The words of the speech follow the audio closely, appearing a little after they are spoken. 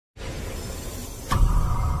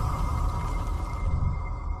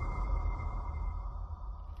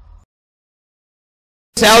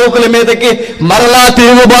సేవకుల మీదకి మరలా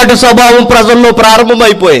తిరుగుబాటు స్వభావం ప్రజల్లో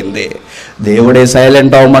ప్రారంభమైపోయింది. దేవుడే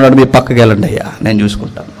సైలెంట్ అవ్వమన్నాడు, మీ పక్కకి వెళ్ళండి అయ్యా, నేను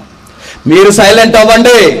చూసుకుంటాను, మీరు సైలెంట్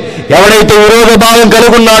అవ్వండి. ఎవడైతే విరోధ భావం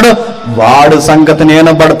కలిగి ఉన్నాడో వాడు సంగతి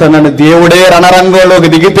నేను పడతానని దేవుడే రణరంగంలోకి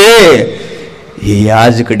దిగితే ఈ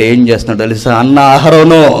యాజకుడు ఏం చేస్తున్నాడు తెలుసా? అన్న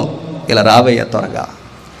ఆహారోను ఇలా రావయ్యా త్వరగా.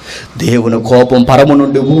 దేవుని కోపం పరము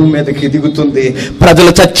నుండి భూమి మీదకి దిగుతుంది.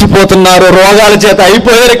 ప్రజలు చచ్చిపోతున్నారు, రోగాల చేత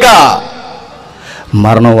అయిపోయారుక,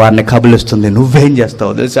 మరణం వారిని కబలిస్తుంది. నువ్వేం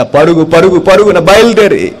చేస్తావు తెలుసా? పరుగు పరుగు పరుగున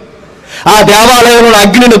బయలుదేరి ఆ దేవాలయంలో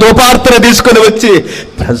అగ్నిని దోపార్తన తీసుకొని వచ్చి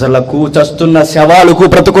ప్రజలకు, చస్తున్న శవాలకు,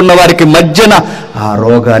 బ్రతుకున్న వారికి మధ్యన ఆ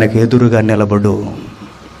రోగానికి ఎదురుగా నిలబడు.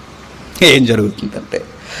 ఏం జరుగుతుందంటే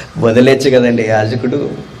వదిలేచ్చు కదండి యాజకుడు.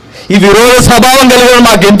 ఈ విరోధ స్వభావం కలిగిన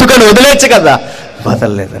మాకు ఎందుకని వదిలేచ్చు కదా,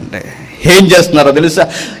 వదలలేదండి. ఏం చేస్తున్నారో తెలుసా?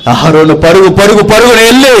 అహరోను పరుగు పరుగు పరుగున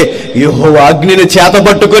వెళ్ళి యెహోవా అగ్నిని చేత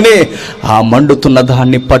పట్టుకుని ఆ మండుతున్న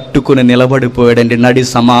దాన్ని పట్టుకుని నిలబడిపోయాడండి. నడి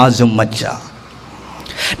సమాజం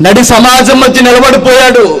మధ్య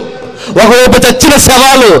నిలబడిపోయాడు. ఒకవైపు చచ్చిన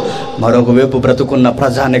శవాలు, మరొక వైపు బ్రతుకున్న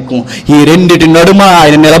ప్రజానికం. ఈ రెండిటి నడుమ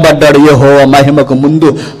ఆయన నిలబడ్డాడు. యెహోవా మహిమకు ముందు,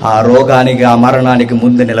 ఆ రోగానికి, ఆ మరణానికి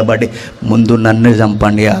ముందు నిలబడి, ముందు నన్ను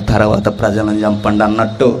చంపండి, ఆ తర్వాత ప్రజలను చంపండి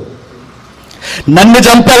అన్నట్టు. నన్ను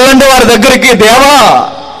చంపెళ్ళండి వారి దగ్గరికి. దేవా,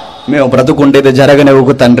 మేము బ్రతుకుండేది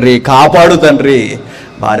జరగనివ్వకు తండ్రి, కాపాడు తండ్రి,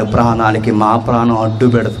 వారి ప్రాణానికి మా ప్రాణం అడ్డు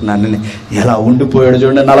పెడుతున్నానని ఎలా ఉండిపోయాడు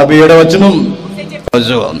చూడండి. 47వ వచనం,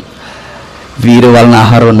 రోజు వీరి వలన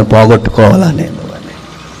ఆహారాన్ని పోగొట్టుకోవాలా నేను అని,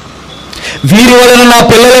 వీరి వలన నా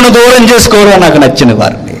పిల్లలను దూరం చేసుకోవాలా నాకు నచ్చిన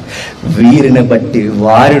వారిని, వీరిని బట్టి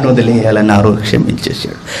వారిని వదిలేయాలని ఆరు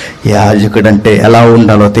క్షమించేశాడు. యాజకుడు అంటే ఎలా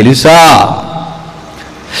ఉండాలో తెలుసా?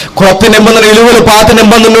 కొత్త నిబంధన విలువలు పాత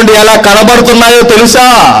నిబంధన నుండి ఎలా కనబడుతున్నాయో తెలుసా?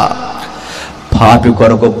 పాపి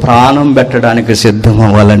కొరకు ప్రాణం పెట్టడానికి సిద్ధం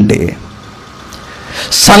అవ్వాలండి.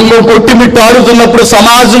 సంఘం కొట్టిమిట్టాడుతున్నప్పుడు,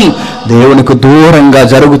 సమాజం దేవునికి దూరంగా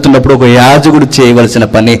జరుగుతున్నప్పుడు ఒక యాజకుడు చేయవలసిన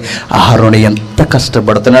పని, అహరోను ఎంత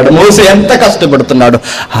కష్టపడుతున్నాడు, మోసే ఎంత కష్టపడుతున్నాడు.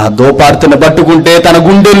 ఆ దోపార్తిని పట్టుకుంటే తన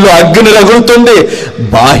గుండెల్లో అగ్ని రగులుతుంది,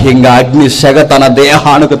 బాహ్యంగా అగ్ని సెగ తన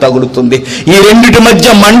దేహానికి తగులుతుంది. ఈ రెండిటి మధ్య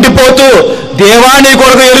మండిపోతూ దేవాని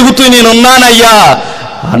కొరకు ఎలుగుతూ నేనున్నానయ్యా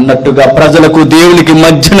అన్నట్టుగా ప్రజలకు దేవునికి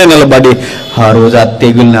మధ్యన నిలబడి ఆ రోజు ఆ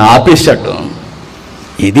తెగుల్ని ఆపేశాడు.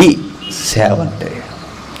 ఇది సేవ అంటే,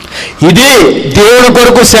 ఇది దేవుని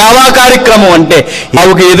కొరకు సేవా కార్యక్రమం అంటే.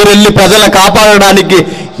 ఆవుకి ఎదురెళ్ళి ప్రజలను కాపాడడానికి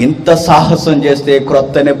ఇంత సాహసం చేస్తే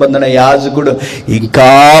క్రొత్త నిబంధన యాజకుడు ఇంకా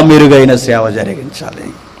మెరుగైన సేవ జరిగించాలి.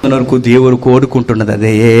 వరకు దేవుడు కోరుకుంటున్నది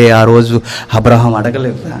అదే. ఆ రోజు అబ్రహాం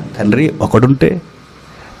అడగలేదా, తండ్రి ఒకడుంటే,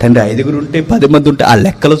 తండ్రి 5గురు ఉంటే, 10 మంది ఉంటే, ఆ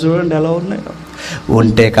లెక్కలు చూడండి ఎలా ఉన్నాయో,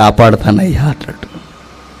 ఉంటే కాపాడుతానయ్యా అన్నట్టు.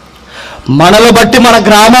 మనల్ని బట్టి మన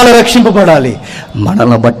గ్రామాలు రక్షింపబడాలి,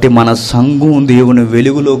 మనల్ని బట్టి మన సంఘం దేవుని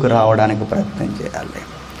వెలుగులోకి రావడానికి ప్రయత్నం చేయాలి.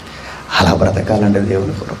 అలా బ్రతకాలండి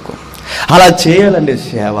దేవుని కొరకు, అలా చేయాలండి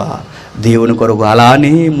సేవ దేవుని కొరకు.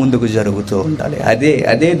 అలానే ముందుకు జరుగుతూ ఉండాలి.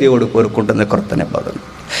 అదే దేవుడు కోరుకుంటుంది క్రొత్త నిబంధన.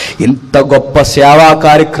 ఇంత గొప్ప సేవా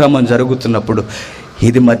కార్యక్రమం జరుగుతున్నప్పుడు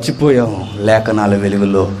ఇది మర్చిపోయాం. లేఖనాల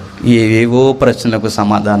వెలుగులో ఏవేవో ప్రశ్నలకు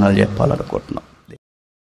సమాధానాలు చెప్పాలనుకుంటున్నాం.